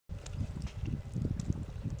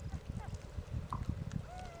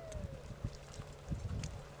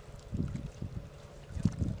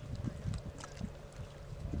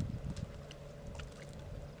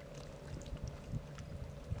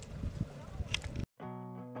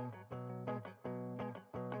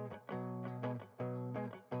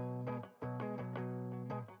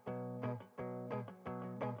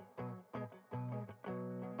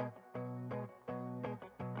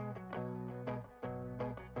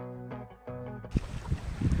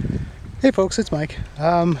Hey folks, it's Mike.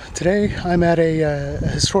 Today I'm at a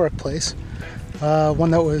historic place,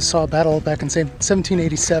 one that saw a battle back in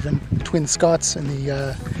 1787 between the Scots and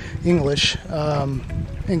the English.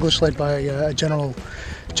 English led by General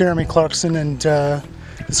Jeremy Clarkson, and the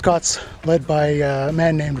Scots led by a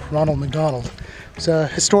man named Ronald MacDonald. It's a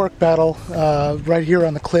historic battle right here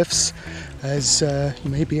on the cliffs, as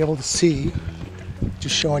you may be able to see,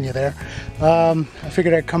 just showing you there. I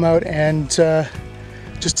figured I'd come out and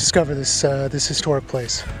just discover this historic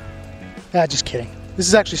place. Just kidding. This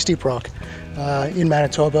is actually Steep Rock in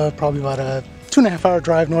Manitoba, probably about a 2.5 hour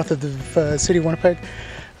drive north of the city of Winnipeg.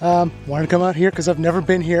 Wanted to come out here because I've never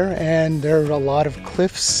been here, and there are a lot of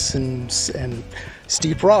cliffs and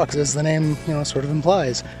steep rocks, as the name sort of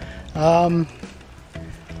implies, and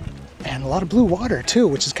a lot of blue water too,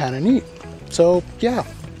 which is kind of neat. So yeah.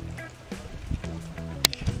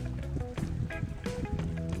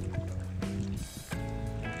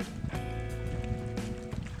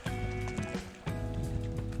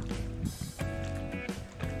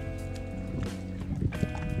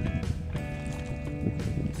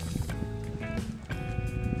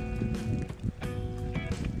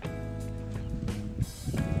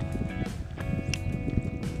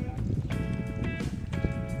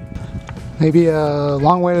 Maybe a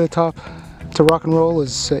long way to the top to rock and roll,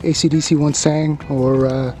 as AC/DC once sang, or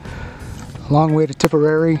a long way to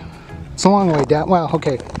Tipperary. It's a long way down. Well,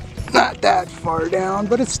 okay, not that far down,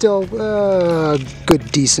 but it's still a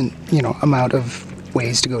good, decent, amount of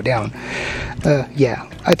ways to go down. Yeah,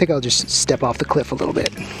 I think I'll just step off the cliff a little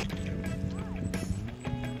bit.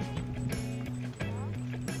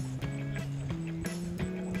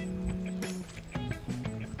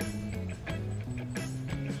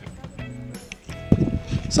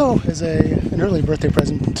 So, as an early birthday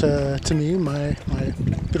present to me, my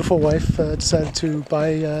beautiful wife decided to buy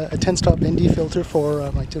a 10-stop ND filter for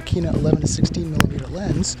my Tokina 11 to 16 millimeter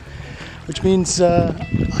lens, which means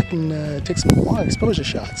I can take some long exposure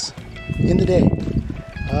shots in the day.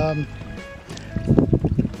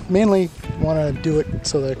 Mainly want to do it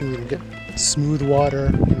so that I can get smooth water,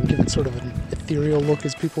 give it sort of an ethereal look,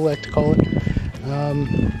 as people like to call it,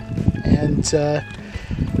 and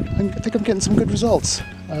I think I'm getting some good results.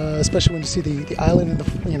 Especially when you see the island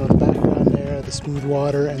in the background there, the smooth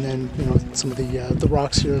water, and then some of the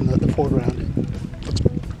rocks here in the foreground. It looks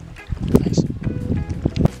nice.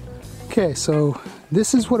 Okay, so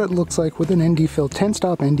this is what it looks like with an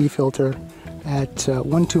 10-stop ND filter at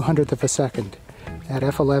 1/200th of a second at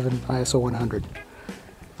f11 ISO 100.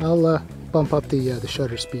 I'll bump up the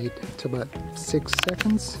shutter speed to about 6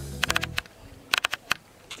 seconds.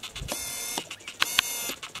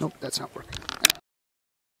 Nope, that's not working.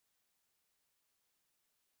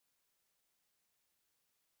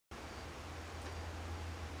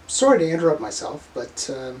 Sorry to interrupt myself, but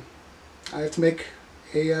I have to make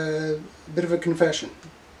a bit of a confession.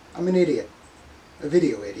 I'm an idiot. A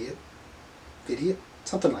video idiot. Idiot?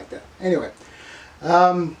 Something like that. Anyway,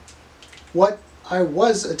 what I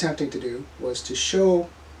was attempting to do was to show,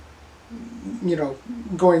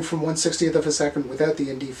 going from 1/60th of a second without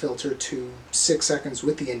the ND filter to 6 seconds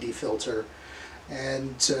with the ND filter,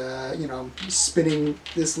 and spinning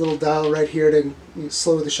this little dial right here to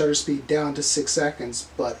slow the shutter speed down to 6 seconds,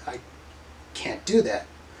 but I can't do that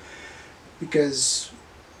because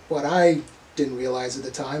what I didn't realize at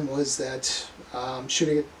the time was that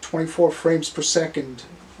shooting at 24 frames per second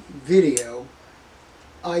video,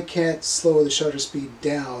 I can't slow the shutter speed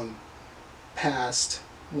down past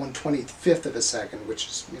 1/25th of a second, which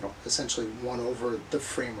is essentially 1 over the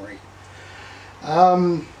frame rate.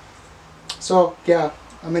 So yeah,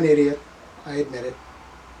 I'm an idiot. I admit it.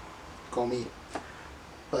 Call me.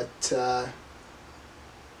 But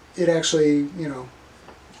it actually,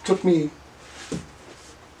 took me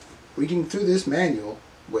reading through this manual,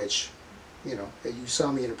 which, you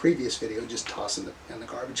saw me in a previous video just tossing it in the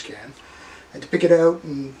garbage can, and to pick it out,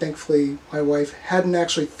 and thankfully my wife hadn't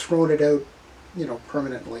actually thrown it out,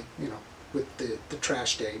 permanently, with the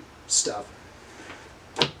trash day stuff.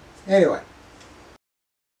 Anyway.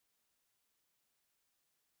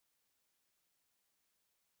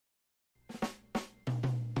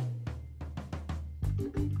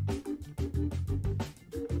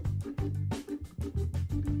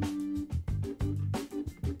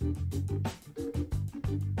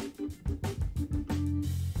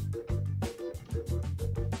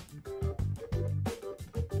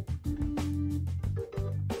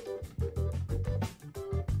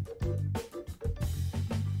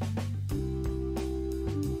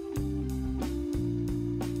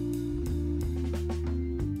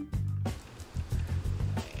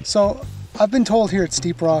 So I've been told here at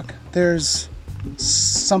Steep Rock there's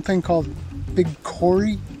something called Big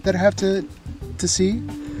Cory that I have to see.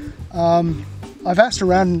 I've asked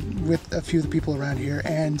around with a few of the people around here,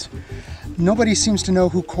 and nobody seems to know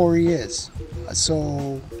who Cory is.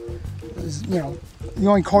 So, you know, the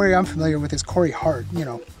only Cory I'm familiar with is Cory Hart, you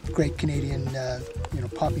know, great Canadian, you know,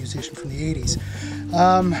 pop musician from the 80s.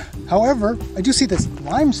 However, I do see this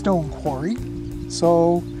limestone quarry,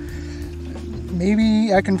 so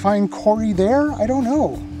maybe I can find Cory there? I don't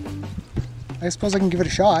know. I suppose I can give it a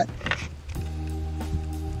shot.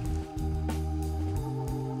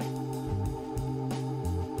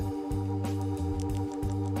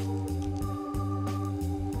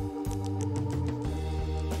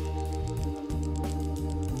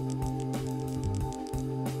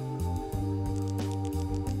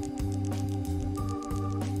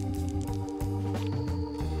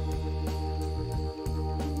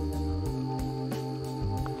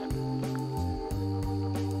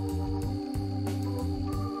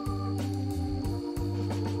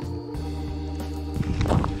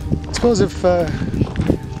 I suppose if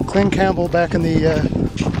Glenn Campbell back in the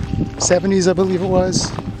 70s, I believe it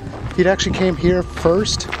was, he'd actually came here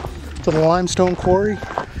first to the limestone quarry,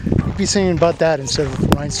 he'd be singing about that instead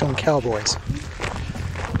of Rhinestone Cowboys.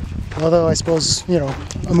 Although I suppose, you know,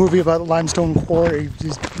 a movie about a limestone quarry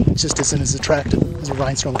just isn't as attractive as a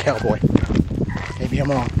Rhinestone Cowboy. Maybe I'm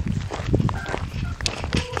wrong.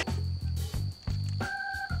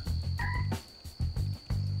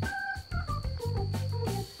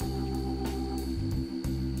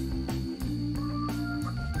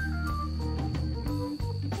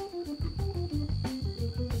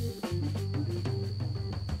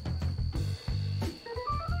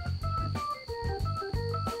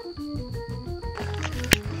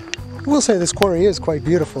 I will say this quarry is quite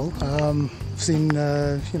beautiful. I've seen,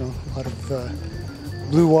 you know, a lot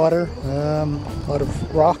of blue water, a lot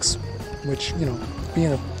of rocks, which, you know,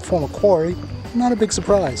 being a former quarry, not a big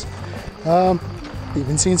surprise.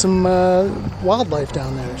 Even seen some wildlife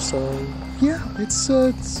down there, so yeah, it's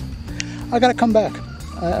I gotta come back.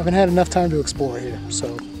 I haven't had enough time to explore here,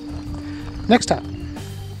 so next time.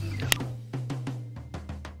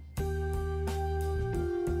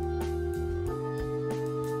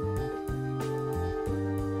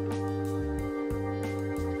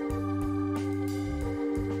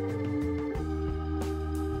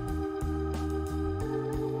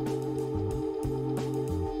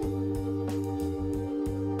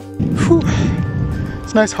 Whew.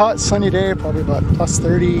 It's a nice hot sunny day, probably about plus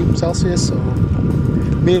 30 Celsius, so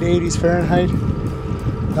mid 80s Fahrenheit.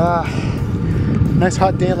 Nice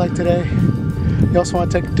hot day like today. You also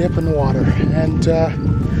want to take a dip in the water, and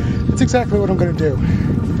that's exactly what I'm going to do.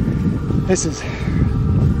 This is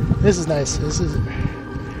nice.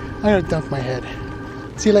 I'm going to dunk my head.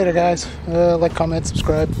 See you later, guys. Like, comment,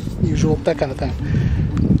 subscribe, usual, that kind of thing.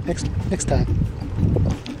 Next time.